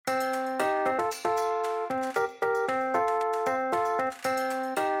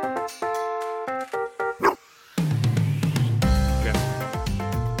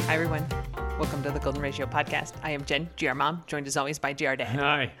Golden Ratio podcast. I am Jen, GR Mom, joined as always by GR Dad.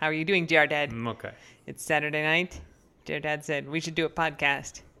 Hi. How are you doing, GR Dad? I'm okay. It's Saturday night. GR Dad said, we should do a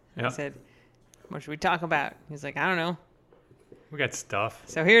podcast. Yep. I said, what should we talk about? He's like, I don't know. We got stuff.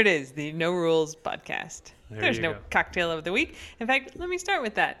 So here it is, the No Rules podcast. There's no go. cocktail of the week. In fact, let me start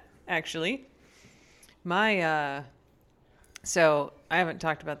with that, actually. So I haven't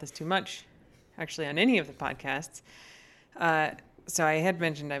talked about this too much, actually, on any of the podcasts. So I had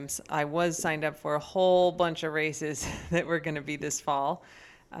mentioned I was signed up for a whole bunch of races that were going to be this fall.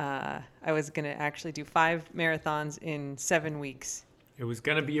 I was going to actually do 5 marathons in 7 weeks. It was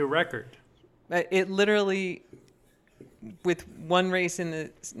going to be a record. It literally, with one race in the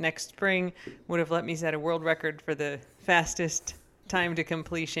next spring, would have let me set a world record for the fastest time to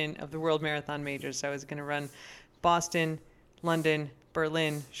completion of the World Marathon Majors. So I was going to run Boston, London,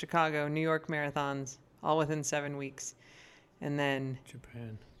 Berlin, Chicago, New York marathons, all within 7 weeks. And then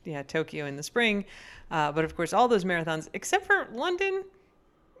Japan. Yeah, Tokyo in the spring. But of course, all those marathons, except for London,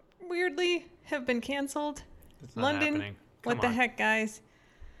 weirdly have been canceled. It's not London, happening. what the heck, guys?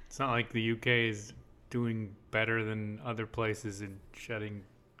 It's not like the UK is doing better than other places in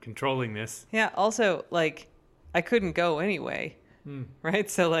controlling this. Yeah, also, I couldn't go anyway,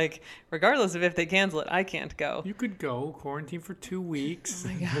 right? So, regardless of if they cancel it, I can't go. You could go quarantine for 2 weeks.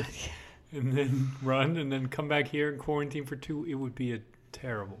 Oh, my God. And then run and then come back here and quarantine for 2. It would be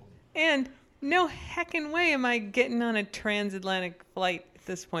terrible. And no heckin' way am I getting on a transatlantic flight at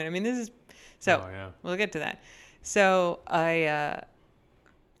this point. I mean, this is... So, We'll get to that. So, I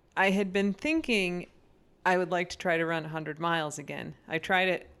had been thinking I would like to try to run 100 miles again. I tried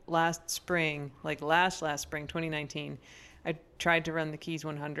it last spring, last spring, 2019. I tried to run the Keys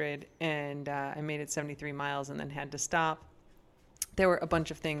 100, and I made it 73 miles and then had to stop. There were a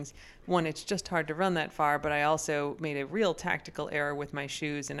bunch of things. One, it's just hard to run that far, but I also made a real tactical error with my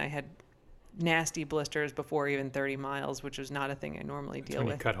shoes, and I had nasty blisters before even 30 miles, which was not a thing I normally deal when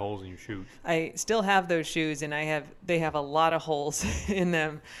with. You cut holes in your shoes. I still have those shoes, and they have a lot of holes in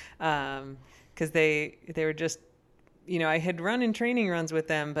them because they were just, I had run in training runs with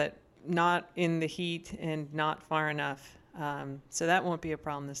them, but not in the heat and not far enough. So that won't be a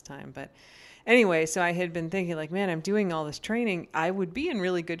problem this time, but... Anyway, so I had been thinking, man, I'm doing all this training. I would be in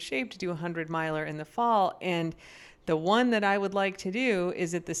really good shape to do a 100-miler in the fall. And the one that I would like to do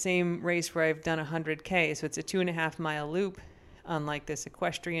is at the same race where I've done 100K. So it's a 2.5-mile loop on this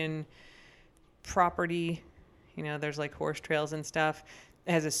equestrian property. There's horse trails and stuff.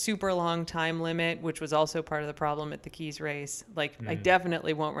 It has a super long time limit, which was also part of the problem at the Keys race. I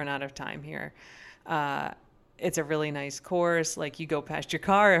definitely won't run out of time here. It's a really nice course. You go past your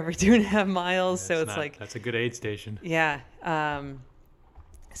car every 2.5 miles. Yeah, so it's that's a good aid station. Yeah.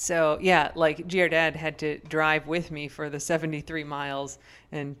 GR Dad had to drive with me for the 73 miles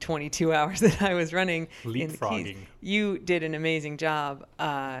and 22 hours that I was running in the Keys. You did an amazing job.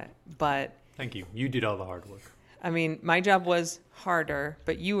 But thank you. You did all the hard work. I mean, my job was harder,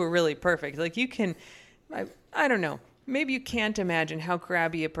 but you were really perfect. You can, I don't know. Maybe you can't imagine how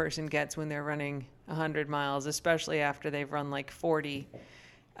crabby a person gets when they're running 100 miles, especially after they've run 40.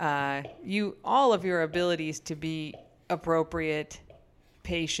 All of your abilities to be appropriate,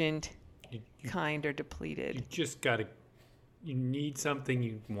 patient, kind are depleted. You just you need something,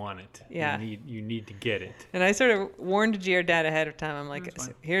 you want it. Yeah. You need to get it. And I sort of warned GR Dad ahead of time. I'm like,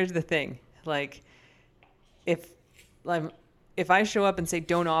 here's the thing. If I show up and say,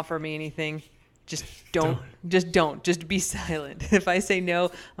 don't offer me anything, just be silent. If I say no,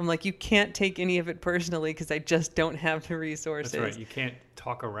 I'm like, you can't take any of it personally because I just don't have the resources. That's right. You can't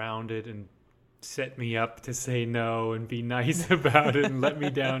talk around it and set me up to say no and be nice about it and let me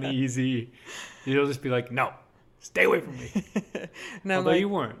down easy. You'll just be like, no, stay away from me. Although you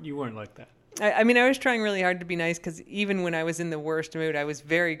weren't like that. I mean, I was trying really hard to be nice because even when I was in the worst mood, I was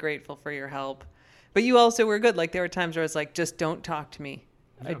very grateful for your help. But you also were good. There were times where I was like, just don't talk to me.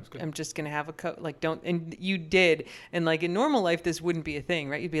 I'm just going to have a coat. Don't. And you did. And in normal life, this wouldn't be a thing,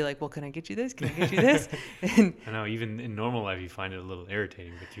 right? You'd be like, well, can I get you this? Can I get you this? And I know, even in normal life, you find it a little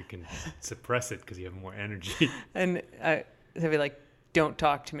irritating, but you can suppress it because you have more energy. And I'd be like, don't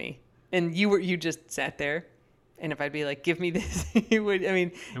talk to me. And you just sat there. And if I'd be like, give me this, you would, I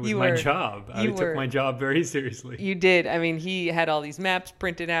mean, it was my job. I took my job very seriously. You did. I mean, he had all these maps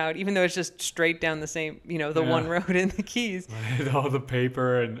printed out, even though it's just straight down the same, one road in the Keys. I had all the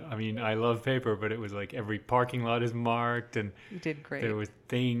paper, and I mean, I love paper, but it was every parking lot is marked, and you did great. There were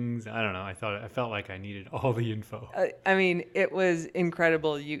things. I don't know. I felt like I needed all the info. I mean, it was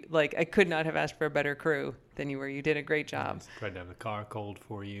incredible. I could not have asked for a better crew than you were. You did a great job. I tried to have the car cold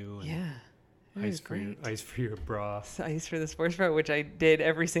for you. Yeah. Ice for your bra. Ice for the sports bra, which I did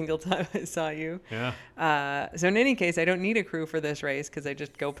every single time I saw you. Yeah. So in any case, I don't need a crew for this race because I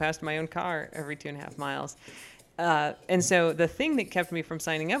just go past my own car every 2.5 miles. And so the thing that kept me from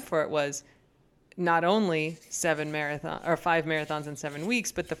signing up for it was not only 5 marathons in 7 weeks,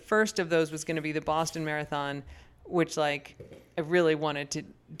 but the first of those was going to be the Boston Marathon, which like I really wanted to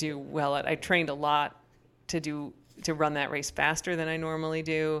do well at. I trained a lot to run that race faster than I normally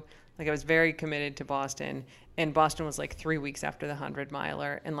do. Like I was very committed to Boston, and Boston was like 3 weeks after the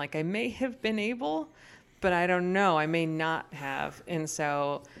 100-miler, and like I may have been able, but I don't know, I may not have, and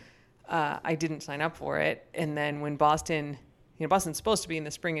so I didn't sign up for it. And then when Boston's supposed to be in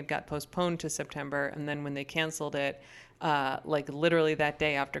the spring, it got postponed to September, and then when they canceled it, like literally that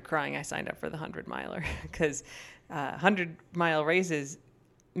day after crying, I signed up for the 100-miler because 100-mile races,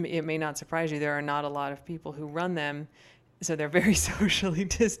 it may not surprise you, there are not a lot of people who run them. So they're very socially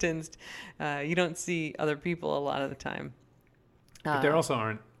distanced. You don't see other people a lot of the time. But there also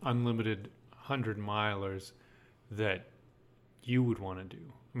aren't unlimited 100-milers that you would want to do.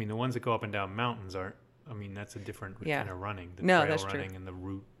 I mean, the ones that go up and down mountains are, I mean, that's a different kind of running. The trail that's running true. And the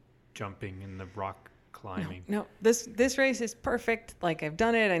route jumping and the rock climbing. No, this race is perfect. Like I've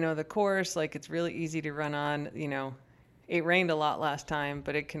done it. I know the course. Like it's really easy to run on. You know, it rained a lot last time,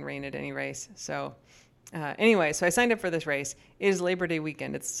 but it can rain at any race. So anyway, so I signed up for this race. It is Labor Day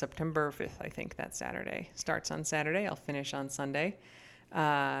weekend. It's September 5th, I think, that Saturday. Starts on Saturday. I'll finish on Sunday.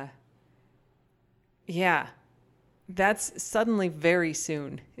 Yeah, that's suddenly very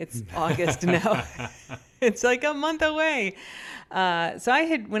soon. It's August now. It's like a month away.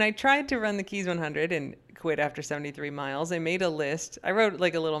 So when I tried to run the Keys 100 and quit after 73 miles, I made a list. I wrote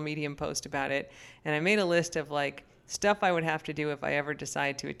like a little Medium post about it, and I made a list of like stuff I would have to do if I ever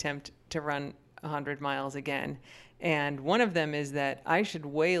decide to attempt to run 100 miles again. And one of them is that I should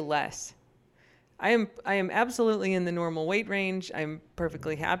weigh less. I am absolutely in the normal weight range. I'm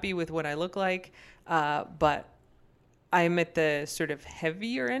perfectly happy with what I look like, but I'm at the sort of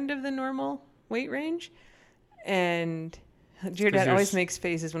heavier end of the normal weight range. And Jared always makes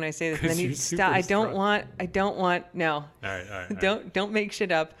faces when I say this. And then he'd stop. I don't want. No. All right. Don't make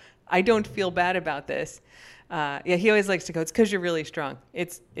shit up. I don't feel bad about this. Yeah, he always likes to go, it's because you're really strong.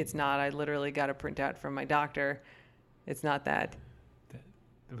 It's not. I literally got a printout from my doctor. It's not that.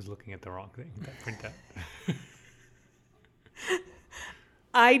 I was looking at the wrong thing. That printout.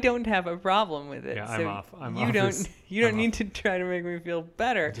 I don't have a problem with it. Yeah, so I'm you off. You don't need to try to make me feel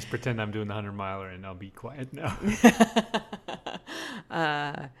better. Just pretend I'm doing the 100-miler and I'll be quiet now.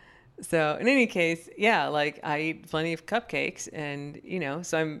 So in any case, yeah, like I eat plenty of cupcakes and,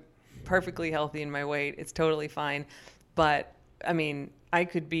 so I'm perfectly healthy in my weight. It's totally fine. But I mean, I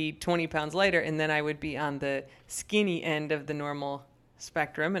could be 20 pounds lighter and then I would be on the skinny end of the normal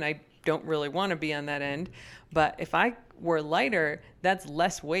spectrum. And I don't really want to be on that end. But if I were lighter, that's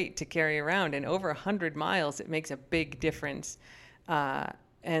less weight to carry around. And over 100 miles, it makes a big difference.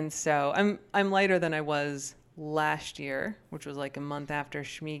 And so I'm lighter than I was last year, which was like a month after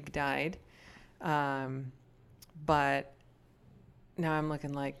Schmieg died. But now I'm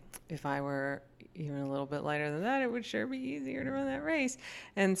looking like if I were even a little bit lighter than that, it would sure be easier to run that race.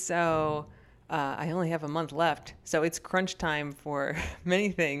 And so I only have a month left. So it's crunch time for many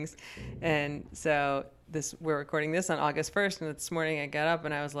things. And so we're recording this on August 1st. And this morning I got up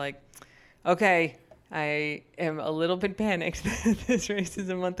and I was like, okay, I am a little bit panicked that this race is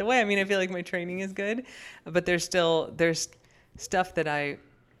a month away. I mean, I feel like my training is good, but there's stuff that I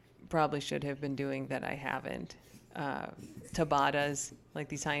probably should have been doing that I haven't. Tabatas, like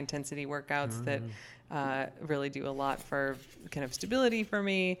these high intensity workouts that really do a lot for kind of stability for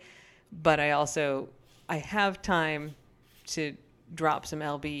me. But I have time to drop some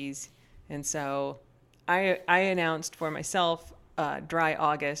LBs. And so I announced for myself dry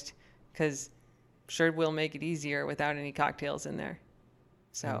August because sure will make it easier without any cocktails in there.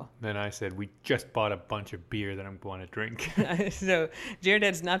 So then I said, we just bought a bunch of beer that I'm going to drink. So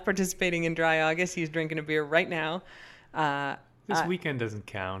Jared's not participating in dry August. He's drinking a beer right now. This weekend doesn't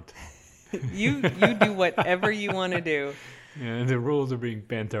count. You do whatever you want to do. Yeah, the rules are being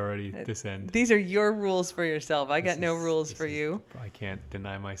bent already this end. These are your rules for yourself. I got no rules for you. I can't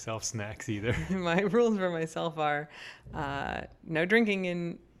deny myself snacks either. My rules for myself are no drinking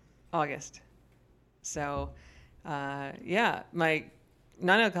in August. So, yeah, my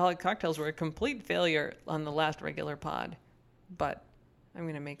non-alcoholic cocktails were a complete failure on the last regular pod, but I'm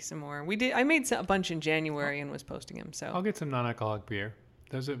going to make some more. I made a bunch in January and was posting them. So I'll get some non-alcoholic beer.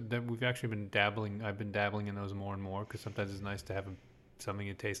 We've actually been dabbling. I've been dabbling in those more and more because sometimes it's nice to have something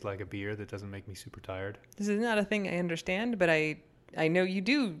that tastes like a beer that doesn't make me super tired. This is not a thing I understand, but I I know you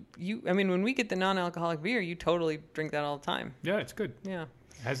do. I mean, when we get the non-alcoholic beer, you totally drink that all the time. Yeah, it's good. Yeah.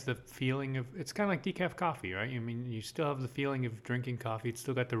 It has the feeling of, it's kind of like decaf coffee, right? I mean, you still have the feeling of drinking coffee. It's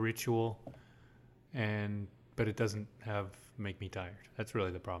still got the ritual, but it doesn't make me tired. That's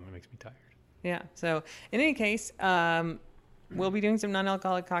really the problem. It makes me tired. Yeah. So in any case, we'll be doing some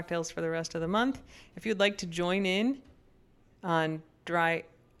non-alcoholic cocktails for the rest of the month. If you'd like to join in on Dry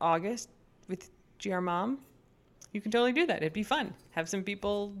August with GR Mom, you can totally do that. It'd be fun. Have some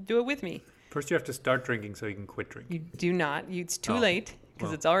people do it with me. First, you have to start drinking so you can quit drinking. You do not. It's too late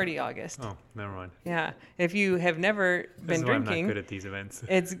because it's already August. Oh, never mind. Yeah. If you have never been drinking, I'm not good at these events.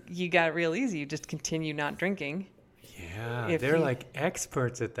 You got it real easy. You just continue not drinking. Yeah, they're like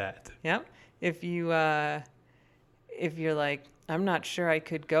experts at that. Yep. If you're like, I'm not sure I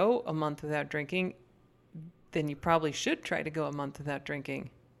could go a month without drinking, then you probably should try to go a month without drinking.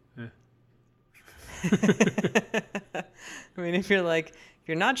 Yeah. I mean, if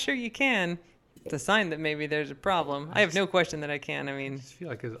you're not sure you can, it's a sign that maybe there's a problem. I have no question that I can. I mean, I just feel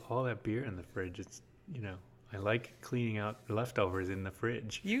like there's all that beer in the fridge. It's, I like cleaning out leftovers in the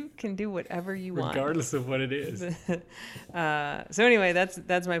fridge. You can do whatever you want. Regardless of what it is. So anyway,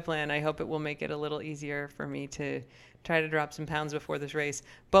 that's my plan. I hope it will make it a little easier for me to try to drop some pounds before this race,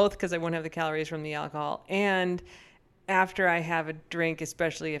 both because I won't have the calories from the alcohol, and after I have a drink,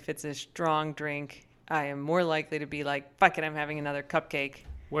 especially if it's a strong drink, I am more likely to be like, fuck it, I'm having another cupcake.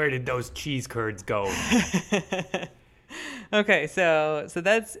 Where did those cheese curds go? Okay, so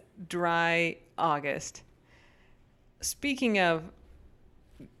that's Dry August. Speaking of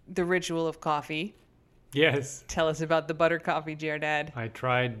the ritual of coffee. Yes. Tell us about the butter coffee, GR Dad.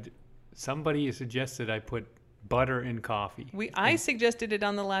 Somebody suggested I put butter in coffee. I suggested it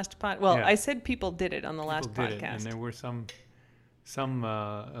on the last podcast. I said people did it on the last podcast. And there were some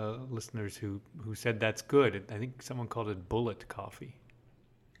listeners who said that's good. I think someone called it bullet coffee.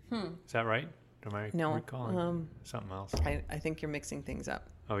 Is that right? Am I recalling something else? I think you're mixing things up.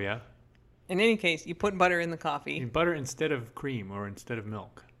 Oh, yeah? In any case, you put butter in the coffee. Butter instead of cream or instead of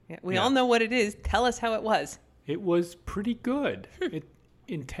milk. Yeah, we all know what it is. Tell us how it was. It was pretty good. It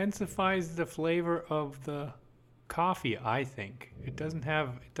intensifies the flavor of the coffee, I think. It doesn't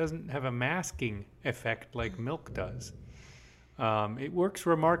have a masking effect like milk does. It works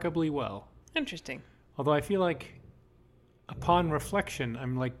remarkably well. Interesting. Although I feel like upon reflection,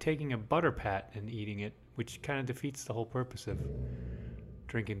 I'm like taking a butter pat and eating it, which kind of defeats the whole purpose of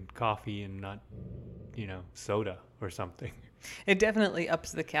drinking coffee and not, soda or something. It definitely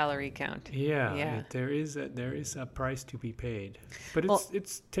ups the calorie count. Yeah. There is a price to be paid, but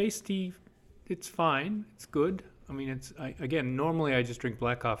it's tasty. It's fine. It's good. I mean, normally I just drink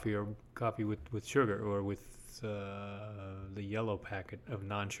black coffee or coffee with sugar or with the yellow packet of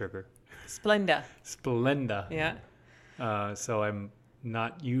non-sugar. Splenda. Yeah. So I'm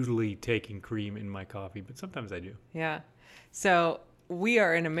not usually taking cream in my coffee, but sometimes I do. Yeah. So we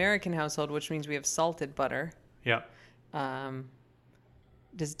are an American household, which means we have salted butter. Yeah.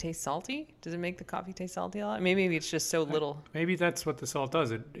 Does it taste salty? Does it make the coffee taste salty a lot? Maybe it's just so little. Maybe that's what the salt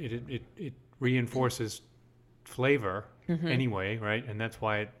does. It reinforces flavor anyway, right? And that's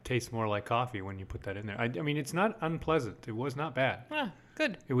why it tastes more like coffee when you put that in there. I mean, it's not unpleasant. It was not bad. Ah,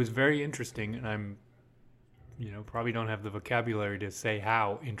 good. It was very interesting, and I'm, probably don't have the vocabulary to say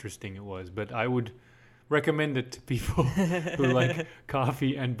how interesting it was, but I would recommend it to people who like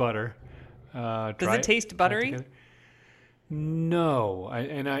coffee and butter. Does it taste buttery? No,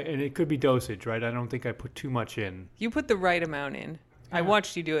 and it could be dosage, right? I don't think I put too much in. You put the right amount in. Yeah. I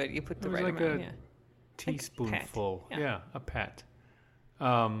watched you do it. You put the right amount. Yeah. Teaspoonful. Like a pat.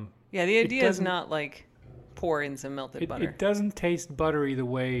 The idea is not like pour in some melted butter. It doesn't taste buttery the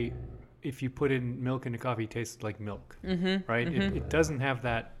way if you put in milk into coffee, it tastes like milk, right? It doesn't have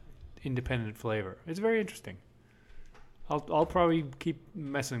that independent flavor. It's very interesting. I'll probably keep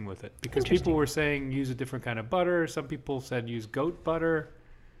messing with it because people were saying use a different kind of butter. Some people said use goat butter.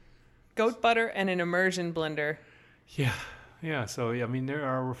 Goat butter and an immersion blender. Yeah. So I mean, there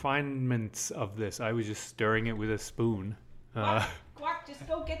are refinements of this. I was just stirring it with a spoon. Quack, just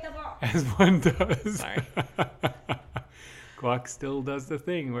go get the ball. As one does. Sorry. Quack still does the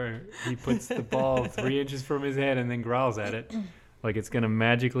thing where he puts the ball 3 inches from his head and then growls at it. Like it's going to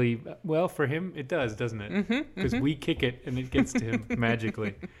magically... Well, for him, it does, doesn't it? Because we kick it and it gets to him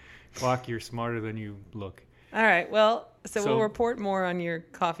magically. Quack, you're smarter than you look. All right. Well, so we'll report more on your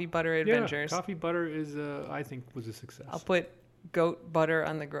coffee butter adventures. Yeah, coffee butter is, I think, was a success. I'll put goat butter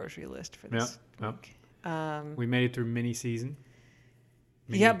on the grocery list for this week. We made it through mini season.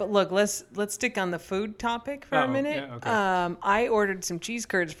 Yeah, but look, let's stick on the food topic for a minute. Yeah, okay. I ordered some cheese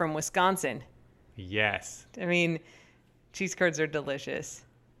curds from Wisconsin. Yes. I mean... Cheese curds are delicious.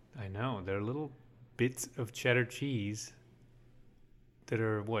 I know. They're little bits of cheddar cheese that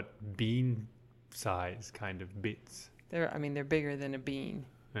are bean size kind of bits. They're bigger than a bean.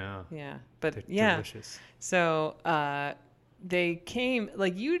 Yeah. Yeah. But they're delicious. So they came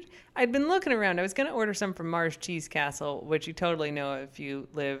I'd been looking around. I was going to order some from Mars Cheese Castle, which you totally know if you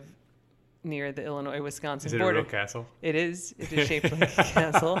live near the Illinois-Wisconsin border. Is it a real castle? It is. It is shaped like a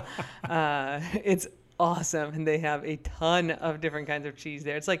castle. It's awesome, and they have a ton of different kinds of cheese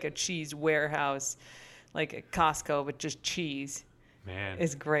there. It's like a cheese warehouse, like a Costco, but just cheese. Man,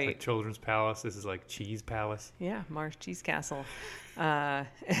 it's great. Like Children's Palace. This is like Cheese Palace. Yeah, Mars Cheese Castle.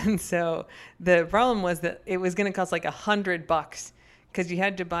 And so the problem was that it was going to cost like $100 because you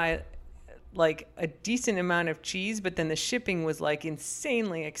had to buy like a decent amount of cheese, but then the shipping was like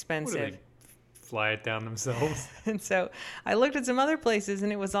insanely expensive. Fly it down themselves. And so I looked at some other places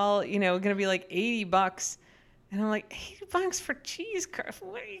and it was all, going to be like $80. And I'm like, $80 for cheese curds?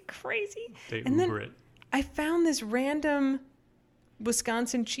 What, are you crazy? They and Uber then it. I found this random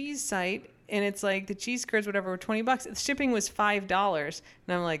Wisconsin cheese site and it's like the cheese curds, whatever, were $20. The shipping was $5.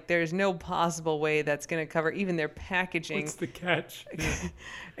 And I'm like, there's no possible way that's going to cover even their packaging. What's the catch?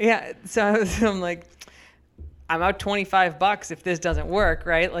 Yeah. So I'm like, I'm out $25 if this doesn't work,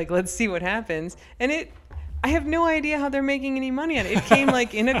 right? Like, let's see what happens. And I have no idea how they're making any money on it. It came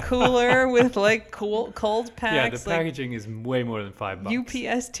like in a cooler with like cold packs. Yeah, the packaging is way more than $5.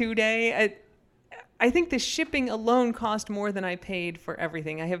 UPS 2-day. I think the shipping alone cost more than I paid for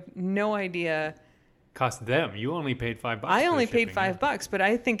everything. I have no idea. Cost them. You only paid $5. I only paid $5, but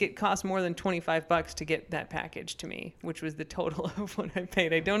I think it cost more than $25 to get that package to me, which was the total of what I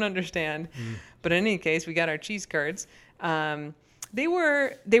paid. I don't understand. But in any case, we got our cheese curds. They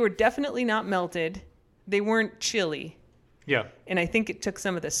were definitely not melted. They weren't chili. Yeah. And I think it took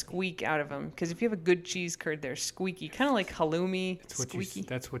some of the squeak out of them. Because if you have a good cheese curd, they're squeaky. Kind of like halloumi, squeaky.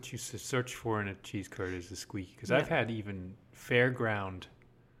 That's what you search for in a cheese curd is the squeaky. Because I've had even fairground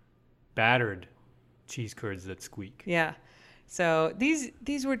battered cheese curds that squeak. Yeah. So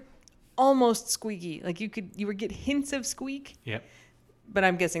these were almost squeaky. Like you would get hints of squeak. Yep. But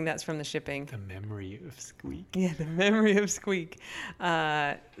I'm guessing that's from the shipping. The memory of squeak. Yeah, the memory of squeak.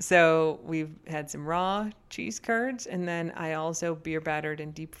 So we've had some raw cheese curds, and then I also beer battered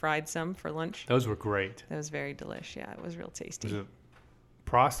and deep fried some for lunch. Those were great. That was very delish. Yeah, it was real tasty. It was a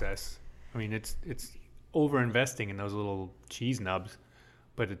process. I mean, it's over investing in those little cheese nubs,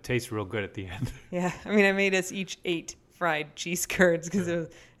 but it tastes real good at the end. Yeah, I mean, I made us each 8 fried cheese curds because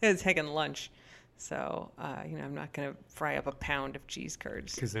it was heckin' lunch. So, I'm not going to fry up a pound of cheese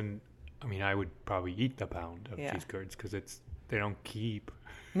curds. Because then, I would probably eat the pound of cheese curds because they don't keep.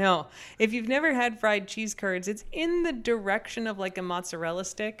 No. If you've never had fried cheese curds, it's in the direction of like a mozzarella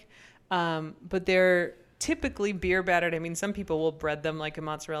stick, but they're typically beer battered. I mean, some people will bread them like a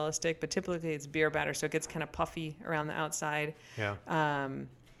mozzarella stick, but typically it's beer batter, so it gets kind of puffy around the outside. Yeah. And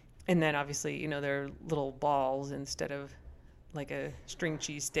then obviously, they're little balls instead of like a string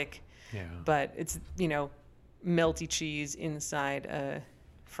cheese stick. Yeah. But it's, melty cheese inside a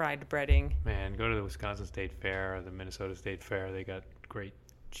fried breading. Man, go to the Wisconsin State Fair or the Minnesota State Fair. They got great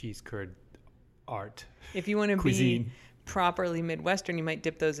cheese curd art. If you want to cuisine. Be properly Midwestern, you might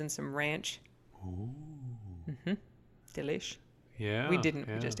dip those in some ranch. Ooh. Mm-hmm. Delish. Yeah. We didn't.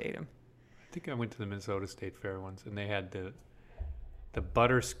 Yeah. We just ate them. I think I went to the Minnesota State Fair once, and they had the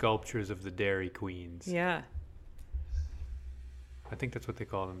butter sculptures of the Dairy Queens. Yeah. I think that's what they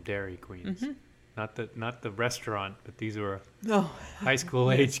call them, Dairy Queens. Mm-hmm. Not the restaurant, but these were high Oh.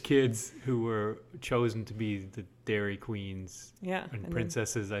 school age kids who were chosen to be the Dairy Queens. Yeah. And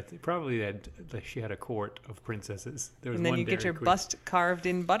princesses. I think probably she had a court of princesses. There was and then one you Dairy get your Queen. bust carved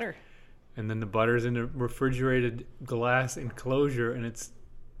in butter. And then the butter's in a refrigerated glass enclosure, and it's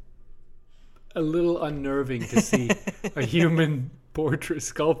a little unnerving to see a human portrait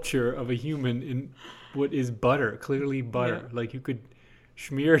sculpture of a human in what is butter, clearly butter. Yeah. Like you could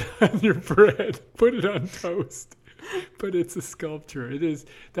smear it on your bread, put it on toast, but it's a sculpture. It is.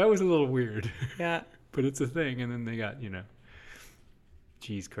 That was a little weird. Yeah. But it's a thing. And then they got,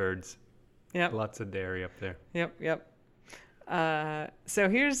 cheese curds. Yep. Lots of dairy up there. Yep. So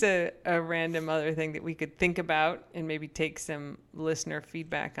here's a random other thing that we could think about and maybe take some listener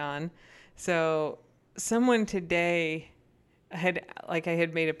feedback on. So someone today I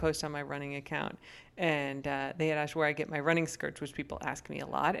had made a post on my running account, and they had asked where I get my running skirts, which people ask me a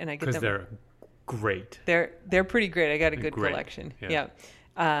lot, and I get them. Because they're great. They're pretty great. I got a good great. collection. Yeah.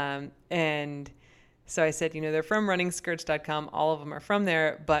 And so I said, they're from runningskirts.com. All of them are from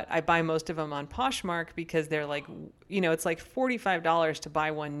there, but I buy most of them on Poshmark because they're like, it's like $45 to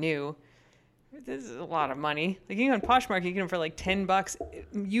buy one new. this is a lot of money. Like you can go on Poshmark, you can get them for like $10,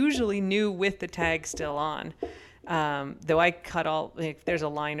 usually new with the tag still on. Though I cut all, like, if there's a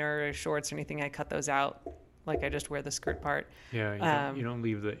liner or shorts or anything, I cut those out. Like I just wear the skirt part. Yeah, you don't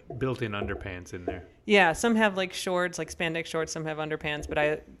leave the built-in underpants in there. Yeah, some have like shorts, like spandex shorts. Some have underpants, but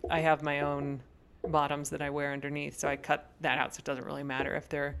I have my own bottoms that I wear underneath, so I cut that out, so it doesn't really matter if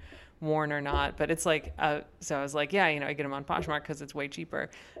they're worn or not. But it's like, so I was like, yeah, I get them on Poshmark because it's way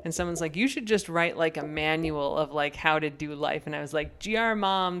cheaper. And someone's like, you should just write like a manual of like how to do life. And I was like, GR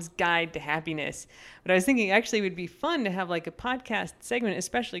Mom's Guide to Happiness. But I was thinking actually it would be fun to have like a podcast segment,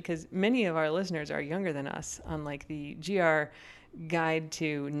 especially because many of our listeners are younger than us, on like the GR Guide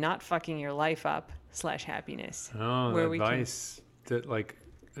to Not Fucking Your Life Up /happiness. Oh, where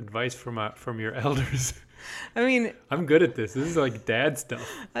advice from your elders. I mean, I'm good at this. This is like dad stuff.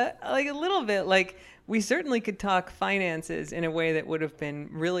 Like a little bit. Like we certainly could talk finances in a way that would have been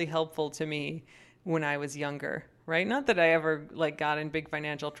really helpful to me when I was younger, right? Not that I ever like got in big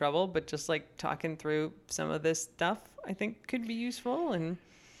financial trouble, but just like talking through some of this stuff, I think could be useful, and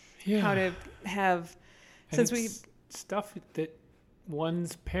how to have, since we stuff that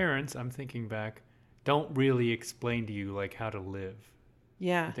one's parents, I'm thinking back, don't really explain to you like how to live.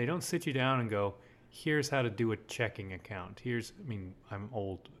 Yeah. They don't sit you down and go, here's how to do a checking account. I'm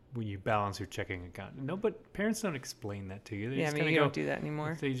old. When you balance your checking account. No, but parents don't explain that to you. You don't do that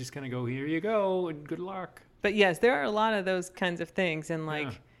anymore. They just kind of go, here you go, and good luck. But yes, there are a lot of those kinds of things, and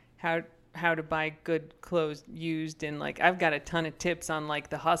like how to buy good clothes used, and like I've got a ton of tips on like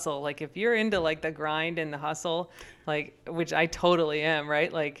the hustle. Like if you're into like the grind and the hustle, like, which I totally am,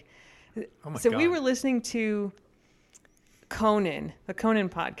 right? Like, God. We were listening to Conan, the Conan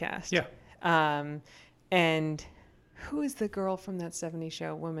podcast. Yeah. And who is the girl from that 70s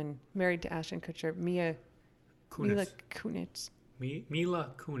show, woman married to Ashton Kutcher? Mila Kunis.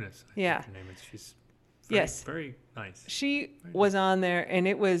 Mila Kunis. I think her name is. She's very nice. She was on there, and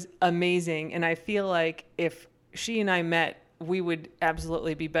it was amazing. And I feel like if she and I met, we would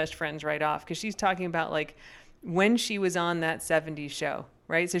absolutely be best friends right off, because she's talking about like when she was on that 70s show.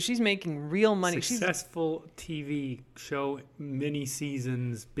 Right, so she's making real money. Successful TV show, mini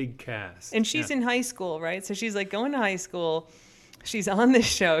seasons, big cast. And she's in high school, right? So she's like going to high school. She's on this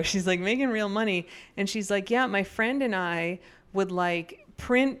show. She's like making real money. And she's like, yeah, my friend and I would like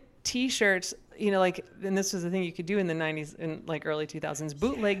print T-shirts, like, and this was the thing you could do in the 90s and like early 2000s,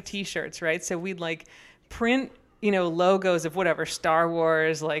 bootleg T-shirts, right? So we'd like print logos of whatever, Star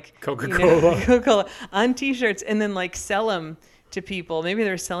Wars, like Coca-Cola on T-shirts, and then like sell them to people. Maybe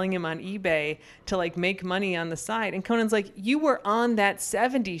they're selling him on eBay to like make money on the side. And Conan's like, you were on that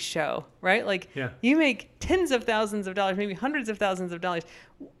 70s show, right? Like you make tens of thousands of dollars, maybe hundreds of thousands of dollars.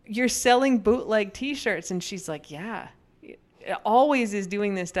 You're selling bootleg T-shirts. And she's like, yeah, it always is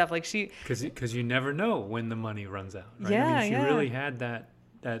doing this stuff. Like because you never know when the money runs out. Right? Yeah, she really had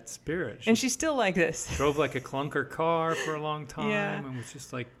that spirit. And she's still like this. Drove like a clunker car for a long time and was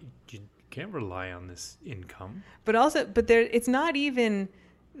just like, can't rely on this income. But it's not even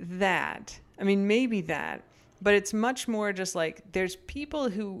that. I mean, maybe that, but it's much more just like there's people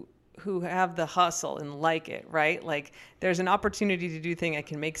who have the hustle and like it, right? Like there's an opportunity to do thing. I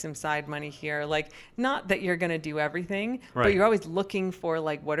can make some side money here. Like, not that you're going to do everything, but you're always looking for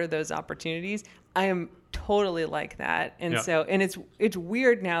like, what are those opportunities? I am totally like that. And so, and it's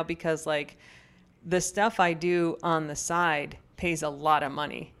weird now because like the stuff I do on the side pays a lot of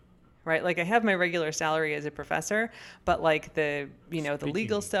money. Right? Like I have my regular salary as a professor, but like the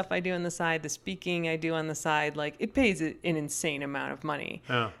legal stuff I do on the side, the speaking I do on the side, like it pays an insane amount of money.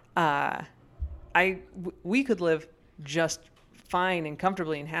 We could live just fine and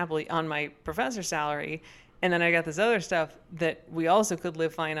comfortably and happily on my professor salary. And then I got this other stuff that we also could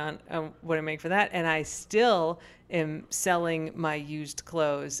live fine on what I make for that. And I still am selling my used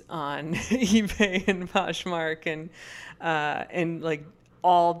clothes on eBay and Poshmark and like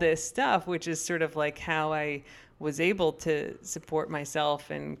all this stuff, which is sort of like how I was able to support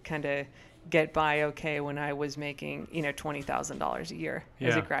myself and kind of get by okay when I was making, $20,000 a year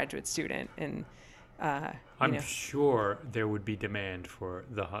as a graduate student. And I'm sure there would be demand for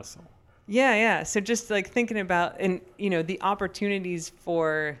the hustle. Yeah. So just like thinking about, and the opportunities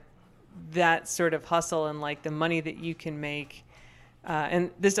for that sort of hustle and like the money that you can make.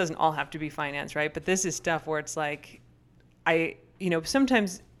 And this doesn't all have to be finance, right? But this is stuff where it's like,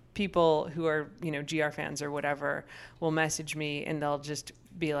 sometimes people who are, GR fans or whatever will message me and they'll just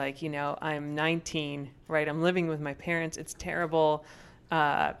be like, I'm 19, right? I'm living with my parents. It's terrible.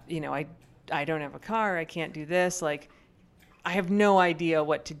 I don't have a car. I can't do this. Like, I have no idea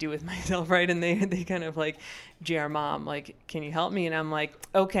what to do with myself, right? And they kind of like, JR Mom, like, can you help me? And I'm like,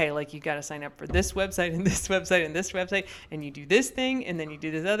 okay, like you got to sign up for this website and this website and this website, and you do this thing, and then you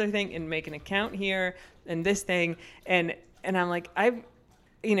do this other thing, and make an account here and this thing, and I'm like, I've,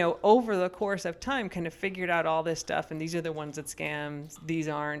 over the course of time, kind of figured out all this stuff, and these are the ones that scam, these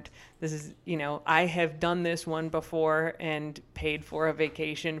aren't. This is, I have done this one before and paid for a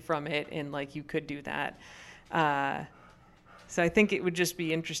vacation from it, and like you could do that. So I think it would just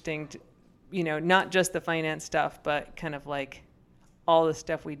be interesting to, not just the finance stuff, but kind of like all the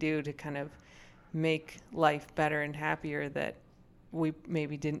stuff we do to kind of make life better and happier that we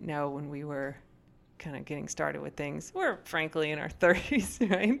maybe didn't know when we were kind of getting started with things, or frankly in our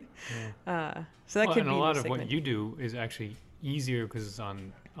 30s, right? Yeah. So that could be a lot of what you do is actually easier because it's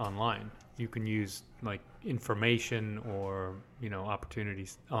online. You can use like information or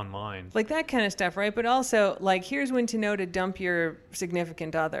opportunities online, like that kind of stuff, right? But also like, here's when to know to dump your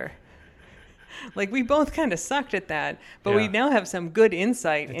significant other. Like we both kind of sucked at that, but we now have some good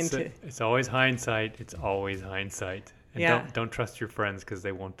insight into. It's always hindsight. It's always hindsight. And don't trust your friends because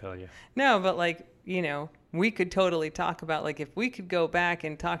they won't tell you. No, but like, we could totally talk about like if we could go back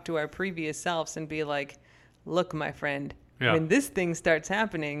and talk to our previous selves and be like, look, my friend, when this thing starts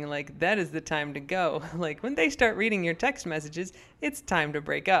happening, like that is the time to go. Like when they start reading your text messages, it's time to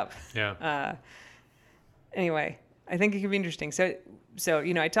break up. Yeah. Anyway, I think it could be interesting. So,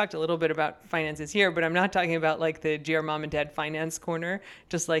 I talked a little bit about finances here, but I'm not talking about like the GR Mom and Dad finance corner,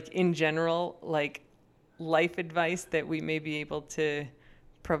 just like in general, like life advice that we may be able to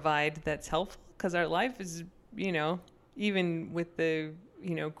provide that's helpful, because our life is, even with the,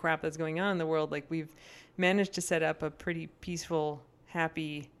 crap that's going on in the world, like we've managed to set up a pretty peaceful,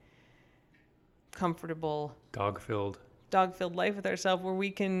 happy, comfortable, dog-filled life with ourselves, where we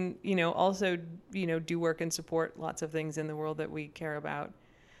can, also, do work and support lots of things in the world that we care about.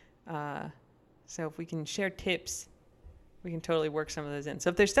 So if we can share tips, we can totally work some of those in. So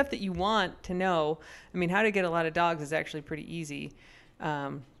if there's stuff that you want to know, how to get a lot of dogs is actually pretty easy.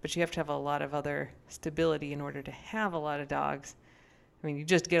 But you have to have a lot of other stability in order to have a lot of dogs. You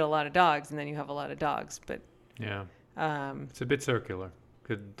just get a lot of dogs and then you have a lot of dogs. But yeah, it's a bit circular.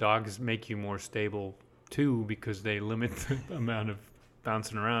 Because dogs make you more stable too, because they limit the amount of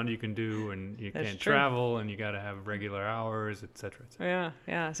bouncing around you can do, and you can't travel, and you got to have regular hours, etc.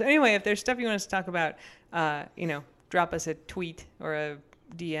 Yeah. So anyway, if there's stuff you want us to talk about, drop us a tweet or a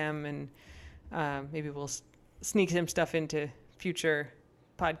DM, and maybe we'll sneak some stuff into future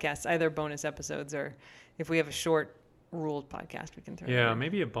podcasts, either bonus episodes, or if we have a short ruled podcast, we can throw it in.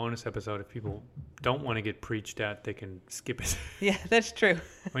 Maybe a bonus episode. If people don't want to get preached at, they can skip it. Yeah, that's true.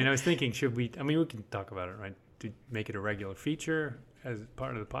 I was thinking, should we, we can talk about it, right? To make it a regular feature as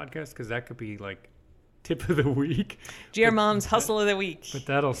part of the podcast, because that could be like tip of the week. GR Mom's hustle of the week. But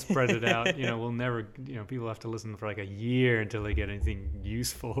that'll spread it out. We'll never, people have to listen for like a year until they get anything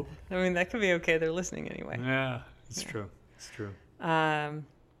useful. That could be okay. They're listening anyway. Yeah, it's true. It's true.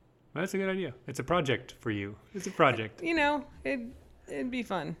 That's a good idea. It's a project for you. It's a project. It'd be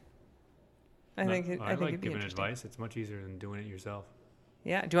fun. I think like giving advice. It's much easier than doing it yourself.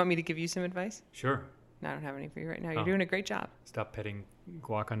 Yeah. Do you want me to give you some advice? Sure. No, I don't have any for you right now. You're doing a great job. Stop petting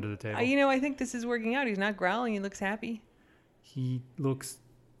Guac under the table. I think this is working out. He's not growling. He looks happy. He looks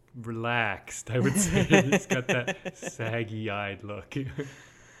relaxed, I would say. He's got that saggy-eyed look.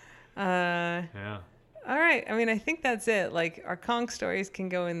 Yeah. All right. I think that's it. Like, our conch stories can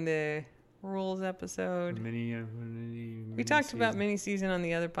go in the rules episode. We talked about mini season on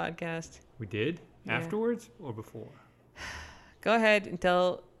the other podcast. We did? Yeah. Afterwards or before? Go ahead and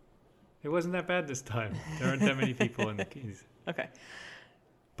tell. It wasn't that bad this time. There aren't that many people in the keys. Okay.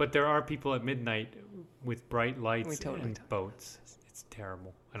 But there are people at midnight with bright lights and boats. It's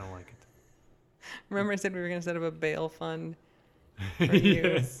terrible. I don't like it. Remember I said we were going to set up a bail fund for you?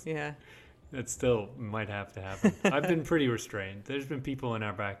 Yes. Yeah. That still might have to happen. I've been pretty restrained. There's been people in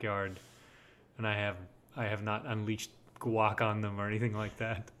our backyard, and I have not unleashed guac on them or anything like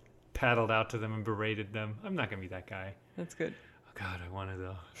that. Paddled out to them and berated them. I'm not going to be that guy. That's good. Oh, God, I wanted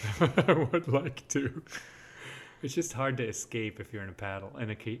to. I would like to. It's just hard to escape if you're in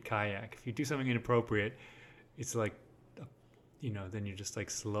a kayak. If you do something inappropriate, it's like, then you're just like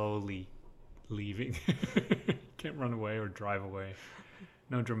slowly leaving. Can't run away or drive away.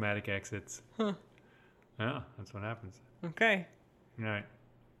 No dramatic exits. Huh. Yeah, that's what happens. Okay. All right.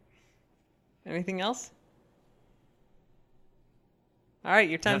 Anything else? All right,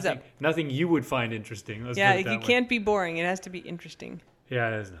 your time's up. Nothing you would find interesting. You can't be boring. It has to be interesting. Yeah,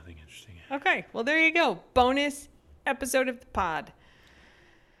 there's nothing interesting. Okay, well, there you go. Bonus episode of the pod.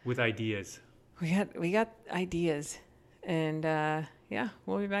 With ideas. We got ideas. And yeah,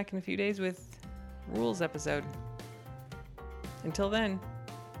 we'll be back in a few days with rules episode. Until then,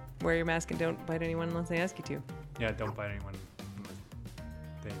 wear your mask and don't bite anyone unless they ask you to. Yeah, don't bite anyone unless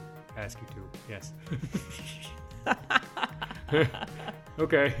they ask you to. Yes.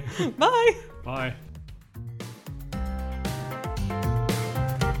 Okay. Bye. Bye.